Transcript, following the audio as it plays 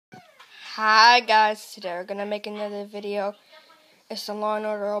Hi guys, today we're gonna make another video. It's the Law and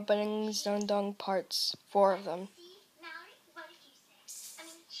Order openings, Dong Dong parts, 4 of them.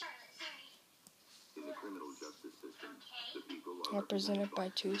 Represented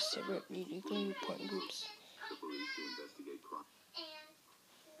by 2 separate uniquely important groups.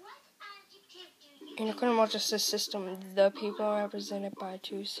 In the criminal justice system, the people are represented by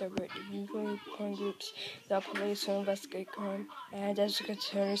 2 separate uniquely important groups: the police who investigate crime and district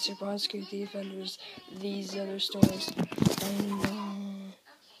attorneys to prosecute the offenders. These other stories.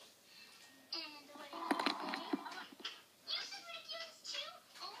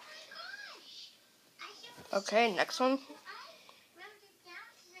 Okay, next one.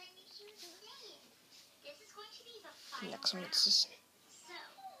 Next one is this.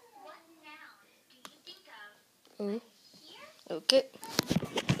 Ooh. Okay.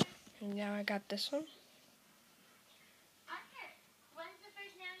 And now I got this one.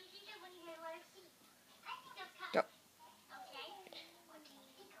 Yep.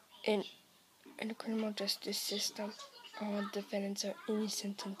 In the criminal justice system, all defendants are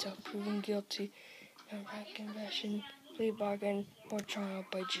innocent until proven guilty by confession, plea bargain, or trial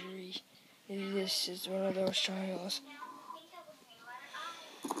by jury. This is one of those trials.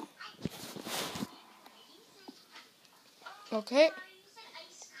 Okay.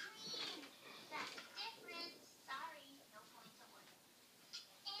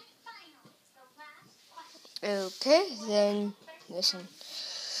 Okay, then this one.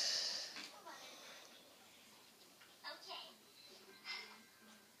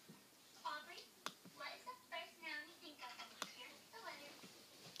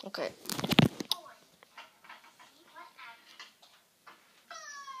 Okay.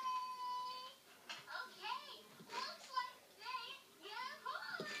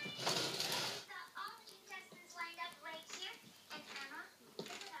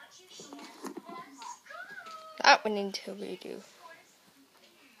 That we need to redo.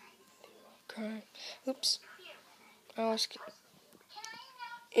 Crime. Oops.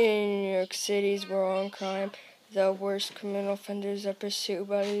 In New York City's war on crime, the worst criminal offenders are pursued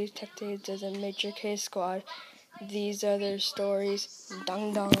by the detectives as a major case squad. These are their stories.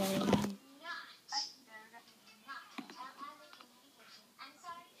 Dong dong.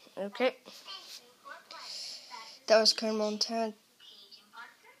 Okay. That was Criminal Intent.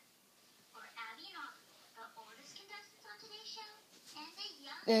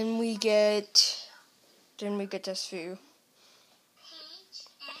 Then we get this view.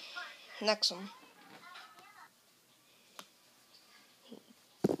 Next one.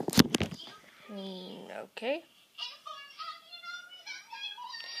 Okay.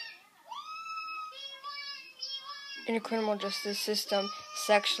 In the criminal justice system,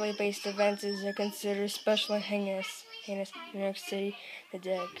 sexually based offenses are considered especially heinous. In New York City, the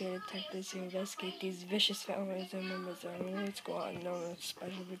dedicated detectives who investigate these vicious families and members are on a squad known as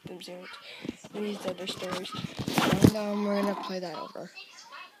Special Victims Unit. These are their stories. And we're gonna play that over.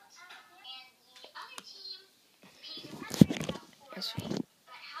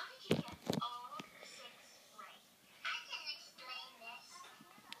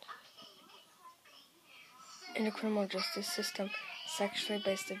 In the criminal justice system, sexually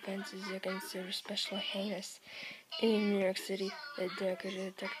based offenses are considered especially heinous. In New York City, the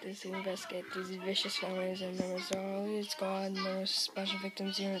dedicated detectives who investigate these vicious families and members are on a squad known as Special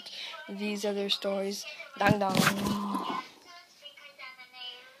Victims Unit. These are their stories. Dong dong.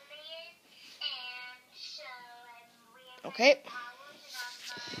 Okay.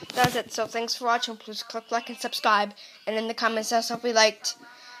 That's it. So thanks for watching. Please click like and subscribe. And in the comments section, if you liked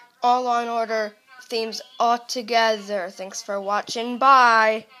all Law and Order themes all together. Thanks for watching.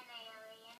 Bye.